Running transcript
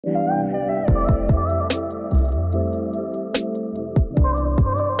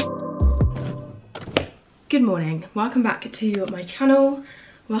Good morning, welcome back to my channel.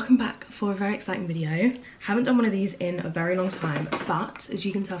 Welcome back for a very exciting video. Haven't done one of these in a very long time, but as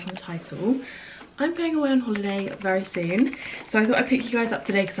you can tell from the title, I'm going away on holiday very soon. So I thought I'd pick you guys up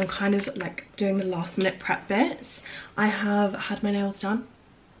today because I'm kind of like doing the last minute prep bits. I have had my nails done,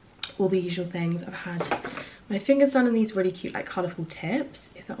 all the usual things. I've had my fingers done in these really cute like colourful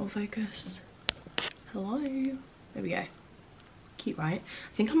tips, if that will focus. Hello, there we go. Cute, right?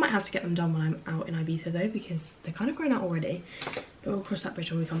 I think I might have to get them done when I'm out in Ibiza though, because they're kind of grown out already, but we'll cross that bridge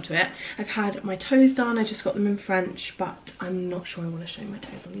when we come to it. I've had my toes done. I just got them in French, but I'm not sure I want to show my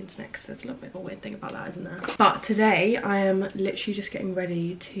toes on the internet because there's a little bit of a weird thing about that, isn't there? But today I am literally just getting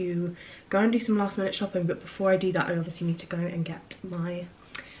ready to go and do some last minute shopping, but before I do that I obviously need to go and get my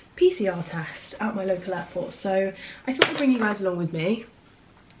PCR test at my local airport. So I thought I'd bring you guys along with me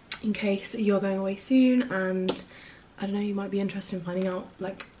in case you're going away soon, and I don't know, you might be interested in finding out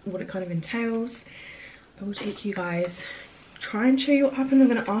like what it kind of entails. I will take you guys, try and show you what happened. I'm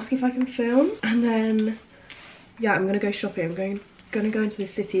going to ask if I can film, and then yeah, I'm going to go shopping. I'm going to go into the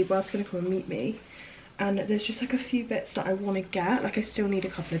city. Brad's going to come and meet me, and there's just like a few bits that I want to get. Like I still need a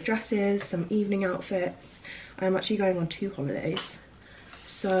couple of dresses, some evening outfits. I'm actually going on 2 holidays,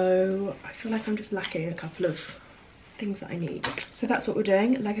 so I feel like I'm just lacking a couple of things that I need. So that's what we're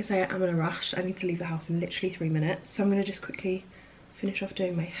doing. Like I say, I'm in a rush. I need to leave the house in literally 3 minutes, so I'm going to just quickly finish off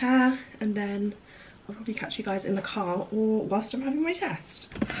doing my hair, and then I'll probably catch you guys in the car or whilst I'm having my test.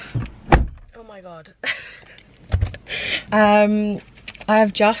 Oh my god. I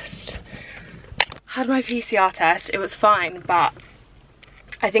have just had my PCR test. It was fine, but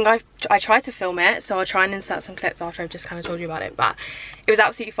I think I tried to film it, so I'll try and insert some clips after I've just kind of told you about it, but it was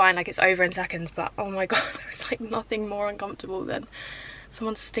absolutely fine. Like, it's over in seconds, but oh my god, there's like nothing more uncomfortable than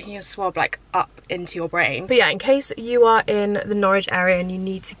someone sticking a swab like up into your brain. But yeah, in case you are in the Norwich area and you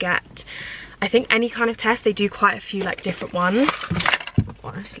need to get, I think, any kind of test, they do quite a few like different ones.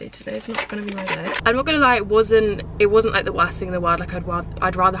 Honestly, today's not gonna be my day. I'm not gonna lie, it wasn't like the worst thing in the world. Like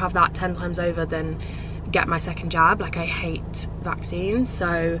I'd rather have that 10 times over than get my second jab. Like, I hate vaccines,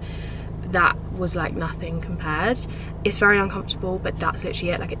 so that was like nothing compared. It's very uncomfortable, but that's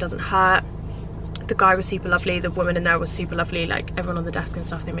literally it. Like, it doesn't hurt. The guy was super lovely, the woman in there was super lovely, like everyone on the desk and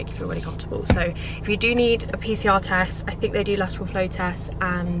stuff, they make you feel really comfortable. So if you do need a PCR test, I think they do lateral flow tests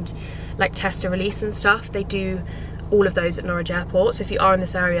and like test to release and stuff. They do all of those at Norwich Airport, so if you are in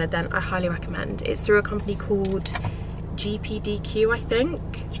this area, then I highly recommend. It's through a company called GPDQ, I think.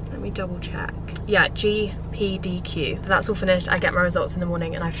 Let me double check. Yeah, GPDQ. So that's all finished. I get my results in the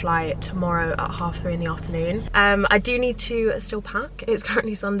morning and I fly tomorrow at 3:30 in the afternoon. I do need to still pack. It's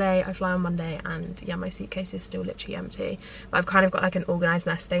currently Sunday, I fly on Monday, and yeah, my suitcase is still literally empty. But I've kind of got like an organised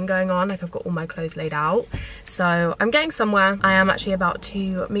mess thing going on. Like, I've got all my clothes laid out. So I'm getting somewhere. I am actually about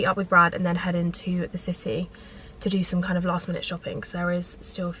to meet up with Brad and then head into the city to do some kind of last minute shopping, because there is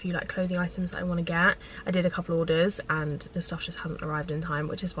still a few like clothing items that I want to get. I did a couple orders and the stuff just hadn't arrived in time,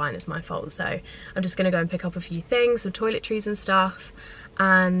 which is fine, it's my fault. So I'm just gonna go and pick up a few things, some toiletries and stuff,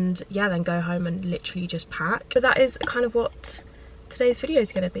 and yeah, then go home and literally just pack. But that is kind of what today's video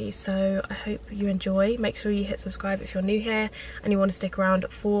is going to be, so I hope you enjoy. Make sure you hit subscribe if you're new here and you want to stick around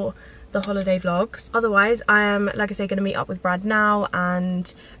for the holiday vlogs. Otherwise, I am, like I say, going to meet up with Brad now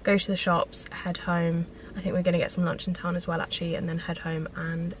and go to the shops, head home. I think we're going to get some lunch in town as well actually, and then head home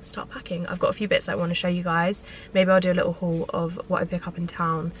and start packing. I've got a few bits I want to show you guys. Maybe I'll do a little haul of what I pick up in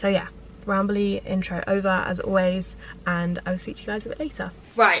town. So yeah, rambly intro over as always, and I will speak to you guys a bit later.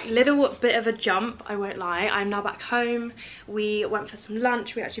 Right, little bit of a jump, I won't lie. I'm now back home. We went for some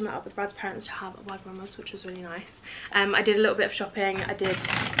lunch. We actually met up with Brad's parents to have a Wagmamas, which was really nice. I did a little bit of shopping. I did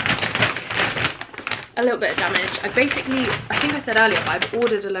a little bit of damage. I think I said earlier, but I've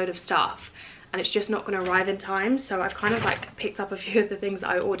ordered a load of stuff and it's just not going to arrive in time, so I've kind of like picked up a few of the things that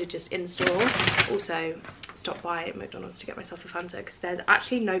I ordered just in store. Also stopped by McDonald's to get myself a Fanta, because there's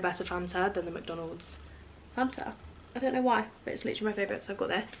actually no better Fanta than the McDonald's Fanta. I don't know why, but it's literally my favourite, so I've got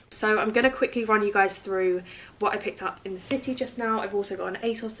this. So I'm going to quickly run you guys through what I picked up in the city just now. I've also got an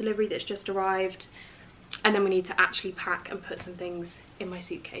ASOS delivery that's just arrived, and then we need to actually pack and put some things in my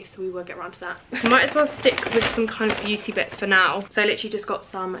suitcase, so we will get around to that. Might as well stick with some kind of beauty bits for now. So I literally just got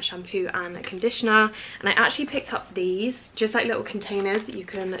some shampoo and conditioner, and I actually picked up these just like little containers that you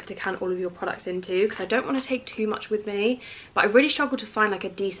can decant all of your products into, because I don't want to take too much with me, but I really struggled to find like a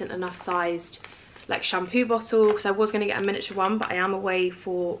decent enough sized like shampoo bottle, because I was going to get a miniature one, but I am away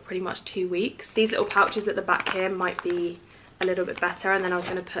for pretty much 2 weeks. These little pouches at the back here might be a little bit better. And then I was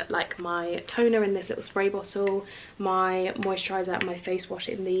going to put like my toner in this little spray bottle, my moisturizer and my face wash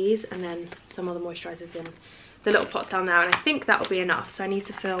in these, and then some other moisturizers in the little pots down there, and I think that will be enough, so I need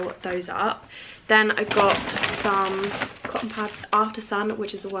to fill those up. Then I got some cotton pads, After Sun,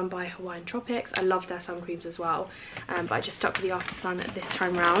 which is the one by Hawaiian Tropics. I love their sun creams as well, but I just stuck with the After Sun this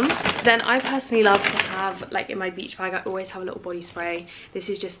time round. Then I personally love to have, like in my beach bag, I always have a little body spray. This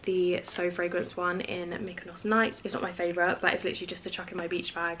is just the So Fragrance one in Mykonos Nights. It's not my favourite, but it's literally just to chuck in my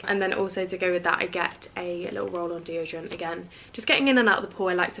beach bag. And then also to go with that, I get a little roll-on deodorant. Again, just getting in and out of the pool,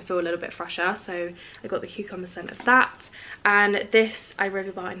 I like to feel a little bit fresher, so I got the cucumber scent of that. And this I rave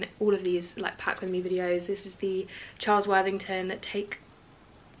about in all of these like pack with me videos. This is the Charles Worthington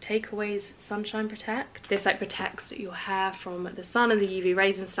Takeaways Sunshine Protect. This like protects your hair from the sun and the UV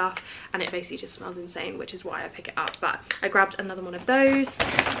rays and stuff, and it basically just smells insane, which is why I pick it up. But I grabbed another one of those,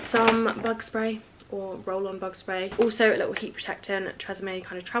 some bug spray or roll-on bug spray, also a little heat protectant, Tresemme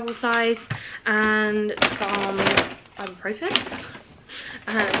kind of travel size, and some ibuprofen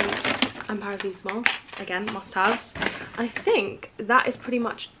and paracetamol, again must-haves. I think that is pretty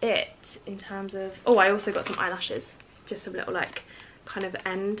much it in terms of, oh, I also got some eyelashes, just some little like kind of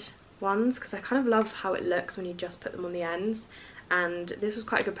end ones, because I kind of love how it looks when you just put them on the ends. And this was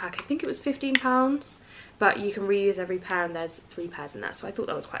quite a good pack. I think it was £15, but you can reuse every pair, and there's 3 pairs in there, so I thought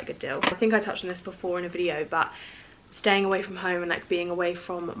that was quite a good deal. I think I touched on this before in a video, but staying away from home and like being away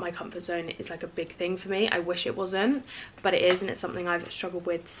from my comfort zone is like a big thing for me. I wish it wasn't, but it is, and it's something I've struggled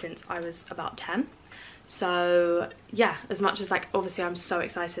with since I was about 10. So yeah, as much as like obviously I'm so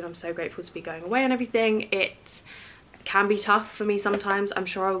excited, I'm so grateful to be going away and everything, it can be tough for me sometimes. I'm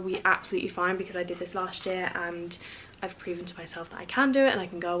sure I will be absolutely fine because I did this last year and I've proven to myself that I can do it, and I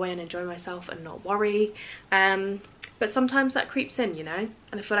can go away and enjoy myself and not worry. But sometimes that creeps in, you know,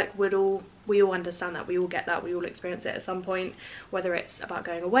 and I feel like we all understand that, we all get that, we all experience it at some point, whether it's about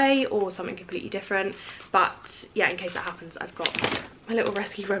going away or something completely different. But yeah, in case that happens, I've got my little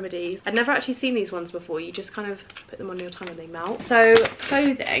rescue remedies. I'd never actually seen these ones before. You just kind of put them on your tongue and they melt. So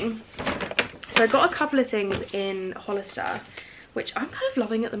clothing, so I got a couple of things in Hollister, which I'm kind of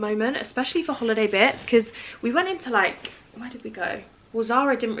loving at the moment, especially for holiday bits, because we went into like, where did we go? Well,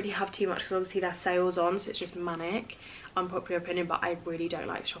 Zara didn't really have too much because obviously their sales on, so it's just manic. Unpopular opinion, but I really don't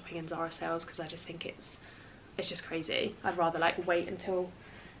like shopping in Zara sales because I just think it's just crazy. I'd rather like wait until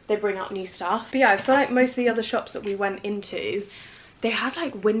they bring out new stuff. But yeah, I feel like most of the other shops that we went into, they had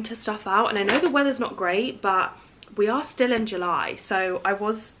like winter stuff out, and I know the weather's not great, but we are still in July, so I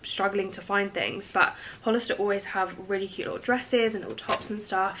was struggling to find things. But Hollister always have really cute little dresses and little tops and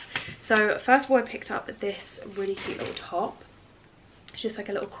stuff. So first of all, I picked up this really cute little top. It's just like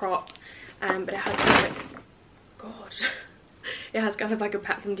a little crop, but it has kind of like, God, it has kind of like a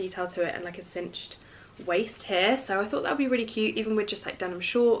pattern detail to it and like a cinched waist here, so I thought that would be really cute, even with just like denim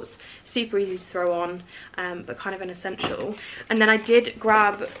shorts, super easy to throw on, but kind of an essential. And then I did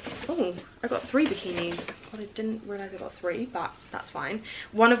grab, oh, I got 3 bikinis. God, I didn't realize I got 3, but that's fine.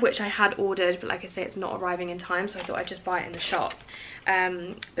 One of which I had ordered, but like I say, it's not arriving in time, so I thought I'd just buy it in the shop.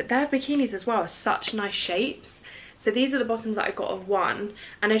 But their bikinis as well are such nice shapes. So these are the bottoms that I got of one,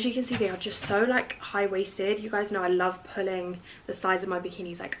 and as you can see, they are just so like high-waisted. You guys know I love pulling the sides of my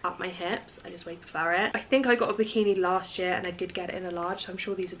bikinis like up my hips. I just way prefer it. I think I got a bikini last year and I did get it in a large, so I'm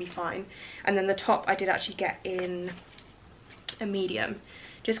sure these will be fine. And then the top I did actually get in a medium,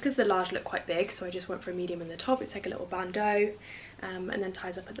 just because the large looked quite big, so I just went for a medium in the top. It's like a little bandeau, and then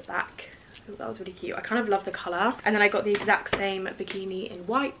ties up at the back. I thought that was really cute. I kind of love the colour. And then I got the exact same bikini in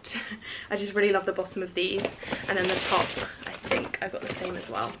white. I just really love the bottom of these. And then the top, I think I got the same as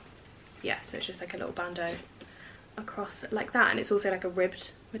well. Yeah, so it's just like a little bandeau across like that. And it's also like a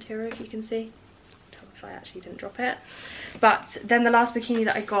ribbed material, if you can see. Tell if I actually didn't drop it. But then the last bikini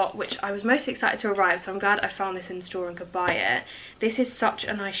that I got, which I was most excited to arrive, so I'm glad I found this in store and could buy it. This is such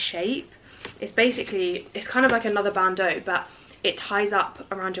a nice shape. It's basically, it's kind of like another bandeau, but it ties up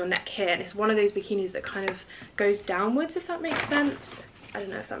around your neck here, and it's one of those bikinis that kind of goes downwards, if that makes sense. I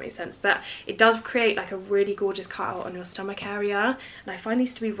don't know if that makes sense, but it does create like a really gorgeous cutout on your stomach area, and I find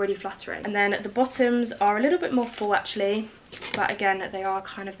these to be really flattering. And then the bottoms are a little bit more full actually, but again they are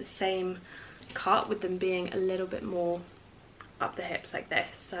kind of the same cut, with them being a little bit more up the hips like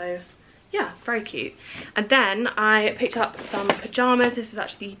this. So yeah, very cute. And then I picked up some pajamas. This is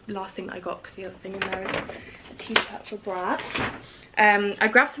actually the last thing that I got, because the other thing in there is a t-shirt for Brad. I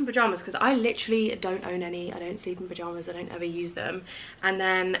grabbed some pajamas because I literally don't own any. I don't sleep in pajamas. I don't ever use them. And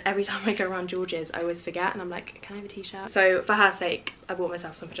then every time I go around George's, I always forget and I'm like, can I have a t-shirt? So for her sake, I bought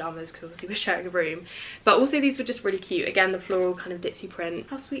myself some pajamas because obviously we're sharing a room. But also these were just really cute. Again, the floral kind of ditzy print.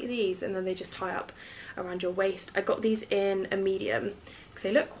 How sweet are these? And then they just tie up around your waist. I got these in a medium because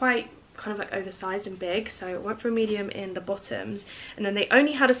they look quite kind of like oversized and big, so I went for a medium in the bottoms, and then they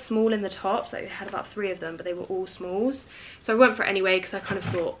only had a small in the tops. Like they had about 3 of them, but they were all smalls, so I went for it anyway because I kind of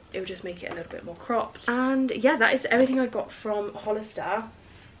thought it would just make it a little bit more cropped. And yeah, that is everything I got from Hollister.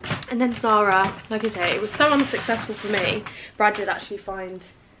 And then Zara, like I say, it was so unsuccessful for me. Brad did actually find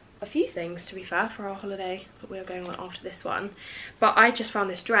a few things, to be fair, for our holiday that we are going on after this one, but I just found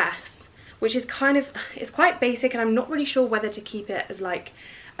this dress, which is kind of, it's quite basic, and I'm not really sure whether to keep it as like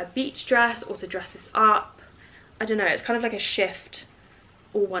a beach dress or to dress this up. I don't know, it's kind of like a shift,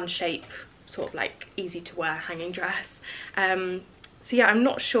 all one shape, sort of like easy to wear hanging dress. So yeah, I'm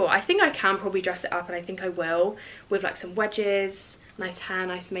not sure. I think I can probably dress it up, and I think I will, with like some wedges, nice hair,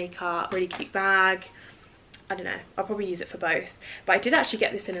 nice makeup, really cute bag. I don't know, I'll probably use it for both. But I did actually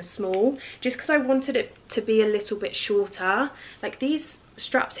get this in a small just because I wanted it to be a little bit shorter. Like these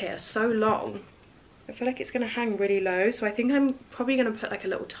straps here are so long, I feel like it's going to hang really low, so I think I'm probably going to put like a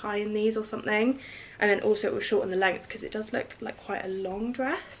little tie in these or something, and then also it will shorten the length because it does look like quite a long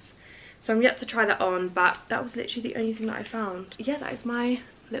dress. So I'm yet to try that on, but that was literally the only thing that I found. Yeah, that is my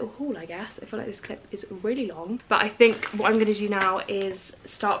little haul, I guess. I feel like this clip is really long, but I think what I'm going to do now is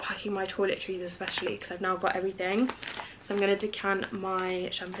start packing my toiletries, especially because I've now got everything. So I'm going to decant my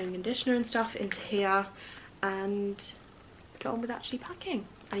shampoo and conditioner and stuff into here and get on with actually packing.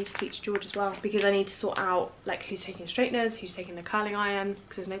 I need to speak to George as well because I need to sort out like who's taking straighteners, who's taking the curling iron,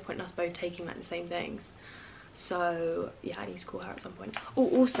 because there's no point in us both taking like the same things. So yeah, I need to call her at some point. Oh,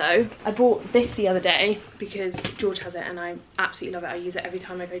 also I bought this the other day because George has it and I absolutely love it. I use it every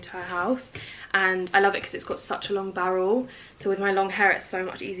time I go to her house, and I love it because it's got such a long barrel, so with my long hair it's so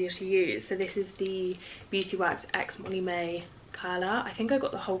much easier to use. So this is the Beauty Wax X Molly May curler. I think I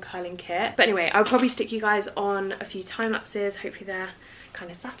got the whole curling kit, but anyway, I'll probably stick you guys on a few time lapses. Hopefully they're kind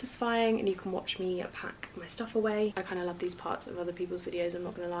of satisfying and you can watch me pack my stuff away. I kind of love these parts of other people's videos, I'm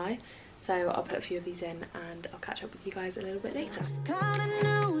not gonna lie, so I'll put a few of these in and I'll catch up with you guys a little bit later.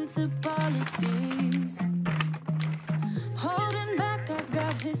 Holding back, I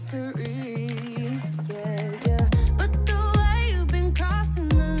got history. Yeah, yeah. But the way you've been crossing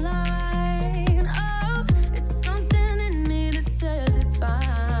the line, oh, it's something in me that says it's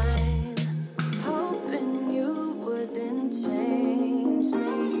fine. Hoping you wouldn't change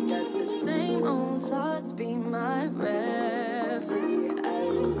me. Got the same old thoughts, be my referee. I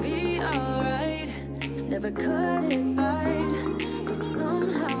will be alright. Never cut it right, but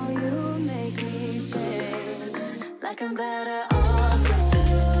somehow you make me change. Like I'm better off with you.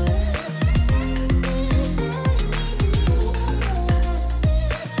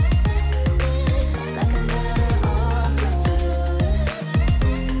 Like I'm better off with you.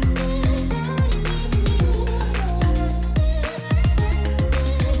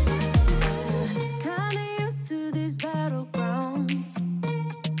 Kinda used to these battlegrounds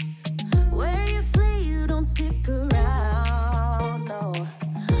where you flee, you don't stick around, no.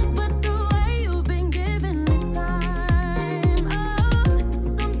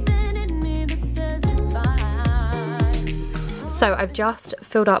 So I've just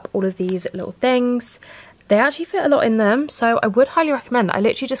filled up all of these little things. They actually fit a lot in them, so I would highly recommend. I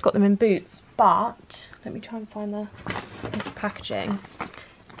literally just got them in Boots, but let me try and find the packaging.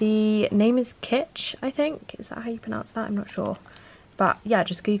 The name is Kitsch, I think. Is that how you pronounce that? I'm not sure. But yeah,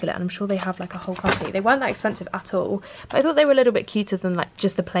 just Google it and I'm sure they have like a whole company. They weren't that expensive at all, but I thought they were a little bit cuter than like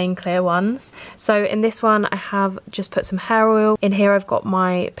just the plain clear ones. So in this one, I have just put some hair oil. In here, I've got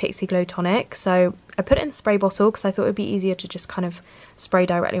my Pixie Glow Tonic. So I put it in the spray bottle because I thought it would be easier to just kind of spray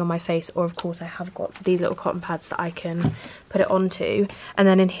directly on my face. Or of course, I have got these little cotton pads that I can put it onto. And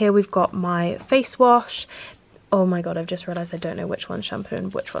then in here, we've got my face wash. Oh my God, I've just realized I don't know which one's shampoo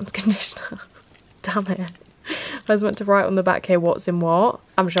and which one's conditioner. Damn it. I was meant to write on the back here what's in what.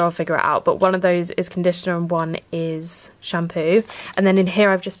 I'm sure I'll figure it out, but one of those is conditioner and one is shampoo. And then in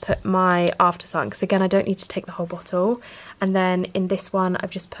here I've just put my After Sun, because again I don't need to take the whole bottle. And then in this one I've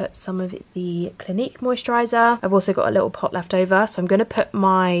just put some of the Clinique moisturiser. I've also got a little pot left over, so I'm going to put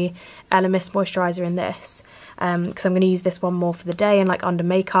my Elemis moisturiser in this, because I'm going to use this one more for the day and like under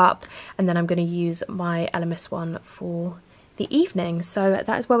makeup, and then I'm going to use my Elemis one for the evening. So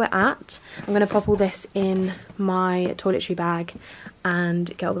that is where we're at. I'm going to pop all this in my toiletry bag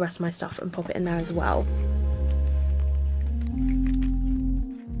and get all the rest of my stuff and pop it in there as well.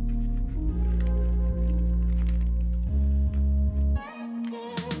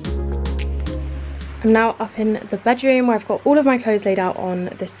 I'm now up in the bedroom where I've got all of my clothes laid out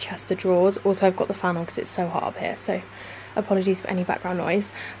on this chest of drawers. Also, I've got the fan on because it's so hot up here, so apologies for any background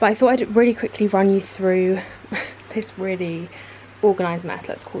noise. But I thought I'd really quickly run you through this really organised mess,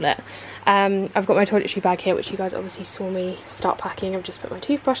 let's call it. I've got my toiletry bag here, which you guys obviously saw me start packing. I've just put my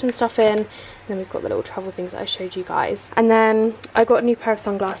toothbrush and stuff in. And then we've got the little travel things that I showed you guys. And then I got a new pair of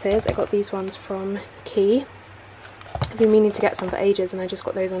sunglasses. I got these ones from Key. I've been meaning to get some for ages, and I just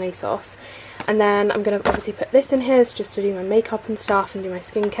got those on ASOS. And then I'm going to obviously put this in here just to do my makeup and stuff and do my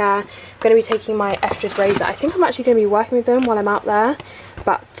skincare. I'm going to be taking my F-Drift razor. I think I'm actually going to be working with them while I'm out there,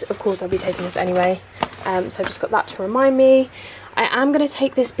 but of course I'll be taking this anyway. So I've just got that to remind me. I am going to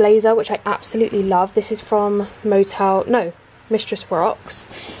take this blazer, which I absolutely love. This is from Mistress Rocks.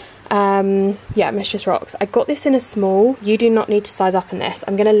 Yeah, Mistress Rocks. I got this in a small. You do not need to size up in this.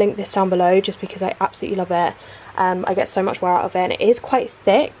 I'm going to link this down below just because I absolutely love it. I get so much wear out of it, and it is quite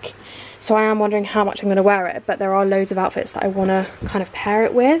thick, so I am wondering how much I'm going to wear it. But there are loads of outfits that I want to kind of pair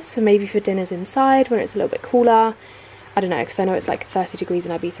it with, so maybe for dinners inside when it's a little bit cooler. I don't know, because I know it's like 30 degrees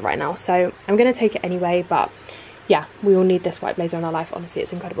in Ibiza right now, so I'm going to take it anyway. But yeah, we all need this white blazer in our life. Honestly,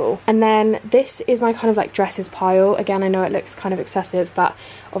 it's incredible. And then this is my kind of like dresses pile. Again, I know it looks kind of excessive, but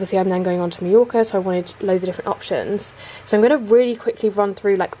obviously I'm then going on to Mallorca, so I wanted loads of different options. So I'm going to really quickly run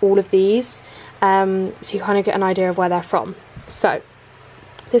through like all of these, so you kind of get an idea of where they're from. So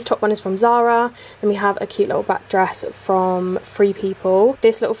this top one is from Zara. Then we have a cute little black dress from Free People.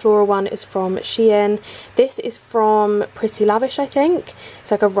 This little floral one is from Shein. This is from Pretty Lavish, I think.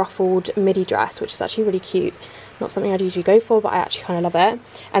 It's like a ruffled midi dress, which is actually really cute. Not something I'd usually go for, but I actually kind of love it.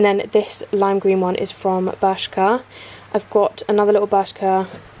 And then this lime green one is from Bershka. I've got another little Bershka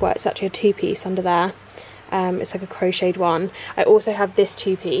where it's actually a two-piece under there. It's like a crocheted one. I also have this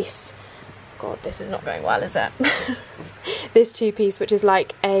two-piece. God, this is not going well, is it? This two-piece, which is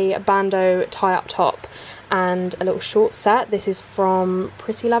like a bandeau tie-up top and a little short set. This is from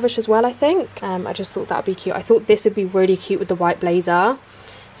Pretty Lavish as well, I think. I just thought that would be cute. I thought this would be really cute with the white blazer.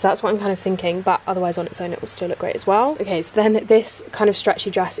 So that's what I'm kind of thinking, but otherwise on its own it will still look great as well. Okay, so then this kind of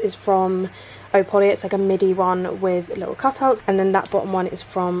stretchy dress is from Opoly. It's like a midi one with little cutouts, and then that bottom one is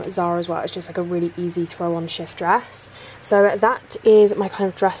from Zara as well. It's just like a really easy throw-on shift dress. So that is my kind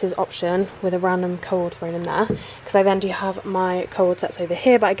of dresses option with a random co-ord thrown in there, because I then do have my co-ord sets over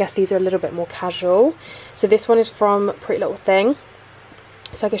here, but I guess these are a little bit more casual. So this one is from Pretty Little Thing.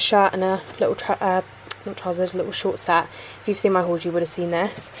 It's like a shirt and a little not trousers, a little short set. If you've seen my haul, you would have seen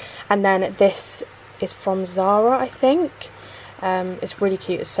this. And then this is from Zara, I think. It's really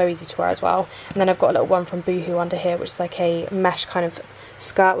cute. It's so easy to wear as well. And then I've got a little one from Boohoo under here, which is like a mesh kind of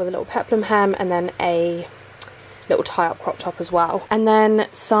skirt with a little peplum hem, and then a little tie-up crop top as well. And then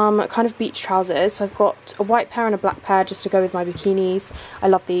some kind of beach trousers. So I've got a white pair and a black pair just to go with my bikinis. I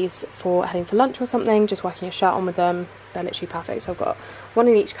love these for heading for lunch or something, just working a shirt on with them. They're literally perfect. So I've got one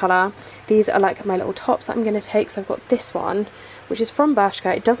in each colour. These are like my little tops that I'm going to take. So I've got this one, which is from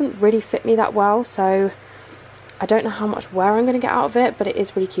Bershka. It doesn't really fit me that well, so I don't know how much wear I'm going to get out of it, but it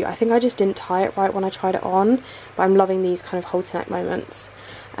is really cute. I think I just didn't tie it right when I tried it on, but I'm loving these kind of halter neck moments.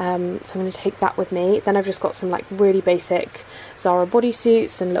 So I'm going to take that with me. Then I've just got some like really basic Zara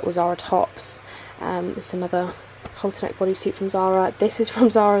bodysuits and little Zara tops. This is another halter neck bodysuit from Zara. This is from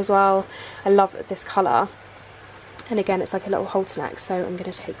Zara as well. I love this colour. And again, it's like a little halter neck, so I'm going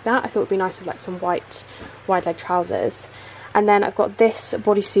to take that. I thought it would be nice with like some white wide leg trousers. And then I've got this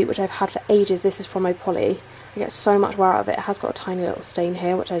bodysuit, which I've had for ages. This is from Opoly. I get so much wear out of it. It has got a tiny little stain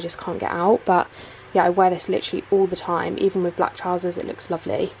here, which I just can't get out. But yeah, I wear this literally all the time. Even with black trousers, it looks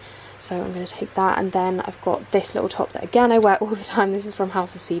lovely. So I'm going to take that. And then I've got this little top that, again, I wear all the time. This is from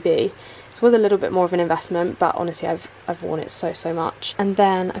House of CB. This was a little bit more of an investment, but honestly, I've worn it so much. And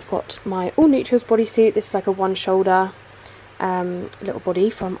then I've got my All Neutrals bodysuit. This is like a one shoulder little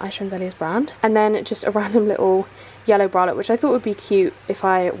body from Aisha and Zelia's brand. And then just a random little yellow bralette, which I thought would be cute if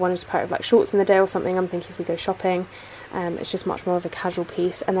I wanted to pair it with like shorts in the day or something. I'm thinking if we go shopping. It's just much more of a casual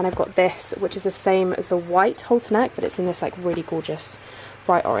piece. And then I've got this, which is the same as the white halter neck, but it's in this like really gorgeous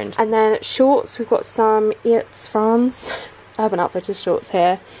bright orange. And then shorts, we've got some It's France Urban Outfitters shorts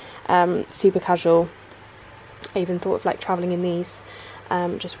here. Super casual. I even thought of like travelling in these.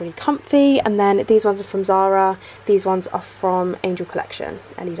 Just really comfy. And then these ones are from Zara. These ones are from Angel Collection,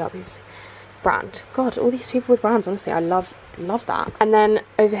 Ellie Darby's brand. God, all these people with brands, honestly, I love that. And then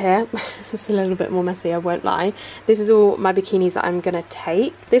over here, this is a little bit more messy, I won't lie. This is all my bikinis that I'm gonna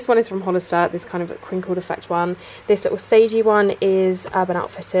take. This one is from Hollister, this kind of crinkled effect one. This little sagey one is Urban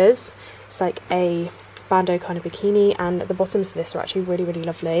Outfitters. It's like a bandeau kind of bikini, and the bottoms of this are actually really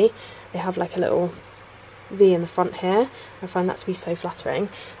lovely. They have like a little V in the front here. I find that to be so flattering.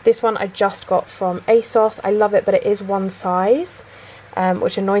 This one I just got from ASOS. I love it, but it is one size,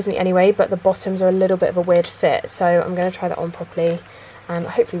 which annoys me anyway, but the bottoms are a little bit of a weird fit, so I'm going to try that on properly and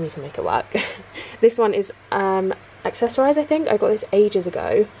hopefully we can make it work. This one is accessorized, I think. I got this ages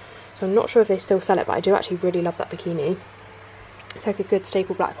ago, so I'm not sure if they still sell it, but I do actually really love that bikini. It's like a good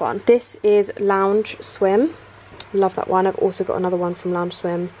staple black one. This is Lounge Swim. Love that one. I've also got another one from Lounge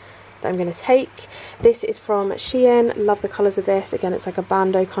Swim that I'm going to take. This is from Shein. Love the colours of this. Again, it's like a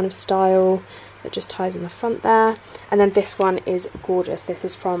bandeau kind of style that just ties in the front there. And then this one is gorgeous. This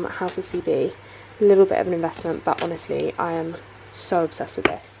is from House of CB. A little bit of an investment, but honestly, I am so obsessed with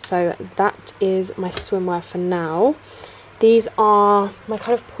this. So that is my swimwear for now. These are my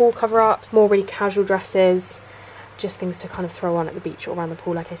kind of pool cover-ups, more really casual dresses, just things to kind of throw on at the beach or around the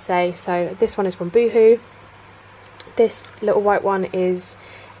pool, like I say. So this one is from Boohoo. This little white one is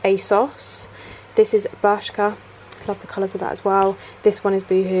ASOS. This is Bershka. Love the colours of that as well. This one is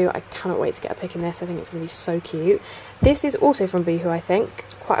Boohoo. I cannot wait to get a pic in this. I think it's going to be so cute. This is also from Boohoo, I think,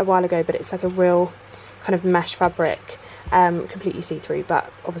 quite a while ago, but it's like a real kind of mesh fabric, completely see-through,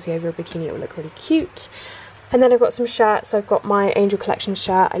 but obviously over a bikini it will look really cute. And then I've got some shirts. So I've got my Angel Collection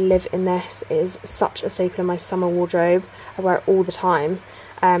shirt. I live in this. It is such a staple in my summer wardrobe. I wear it all the time.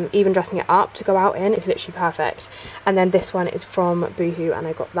 Even dressing it up to go out in, it's literally perfect. And then this one is from Boohoo, and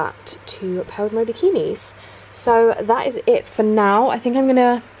I got that to pair with my bikinis. So that is it for now. I think I'm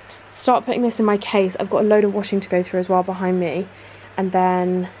gonna start putting this in my case. I've got a load of washing to go through as well behind me, and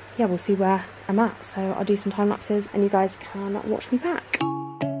then yeah, we'll see where I'm at. So I'll do some time lapses and you guys can watch me back.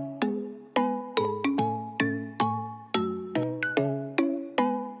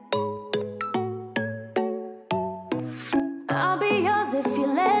 I'll be yours if you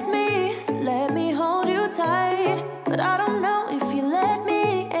let me hold you tight, but I don't know if you let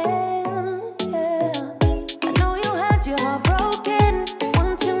me in, yeah. I know you had your heart broken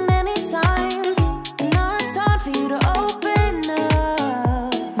one too many times, and now it's hard for you to open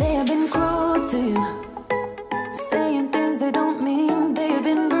up. They have been cruel to you, saying things they don't mean. They have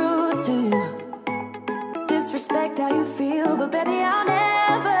been rude to you, disrespect how you feel, but baby,